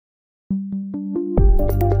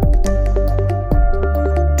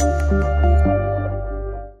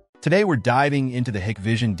Today we're diving into the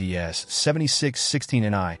Hikvision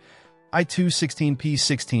DS-7616NI-I2 16p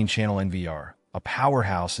 16-channel NVR, a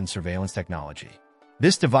powerhouse in surveillance technology.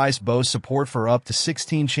 This device boasts support for up to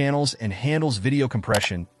 16 channels and handles video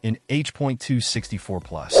compression in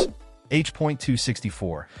H.264+,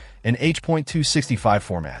 H.264, and H.265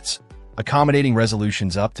 formats, accommodating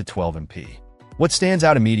resolutions up to 12MP. What stands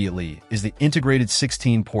out immediately is the integrated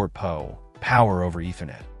 16-port PoE, Power over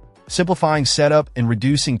Ethernet, simplifying setup and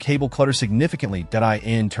reducing cable clutter significantly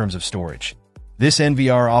in terms of storage. This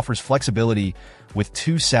NVR offers flexibility with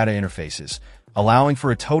two SATA interfaces, allowing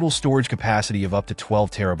for a total storage capacity of up to 12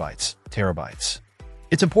 terabytes.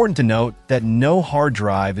 It's important to note that no hard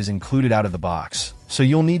drive is included out of the box, so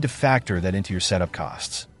you'll need to factor that into your setup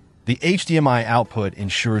costs. The HDMI output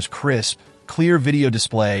ensures crisp, clear video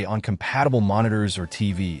display on compatible monitors or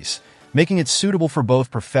TVs, making it suitable for both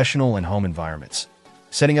professional and home environments.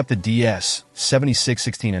 Setting up the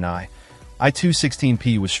DS-7616NI-I2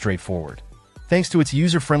 16p was straightforward, thanks to its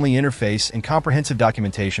user-friendly interface and comprehensive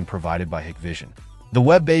documentation provided by Hikvision. The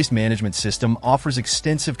web-based management system offers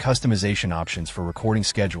extensive customization options for recording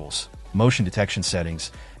schedules, motion detection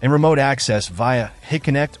settings, and remote access via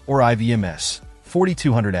HikConnect or IVMS,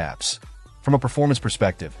 4200 apps. From a performance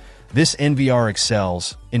perspective, this NVR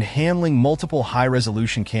excels in handling multiple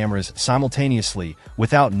high-resolution cameras simultaneously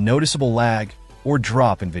without noticeable lag or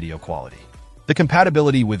drop in video quality. The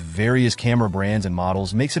compatibility with various camera brands and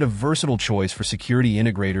models makes it a versatile choice for security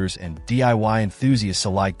integrators and DIY enthusiasts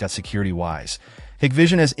alike. Security-wise,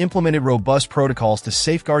 Hikvision has implemented robust protocols to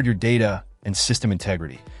safeguard your data and system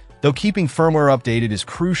integrity, though keeping firmware updated is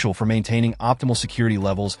crucial for maintaining optimal security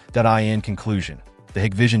levels. In conclusion, the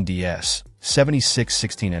Hikvision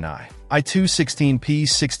DS-7616NI-I2 16p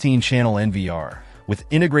 16-channel NVR with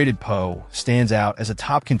integrated PoE stands out as a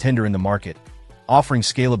top contender in the market, offering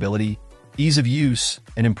scalability, ease of use,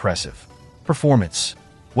 and impressive performance.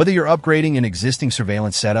 Whether you're upgrading an existing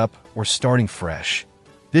surveillance setup or starting fresh,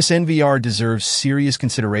 this NVR deserves serious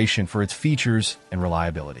consideration for its features and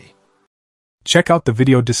reliability. Check out the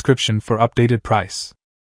video description for updated price.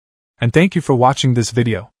 And thank you for watching this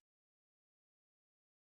video.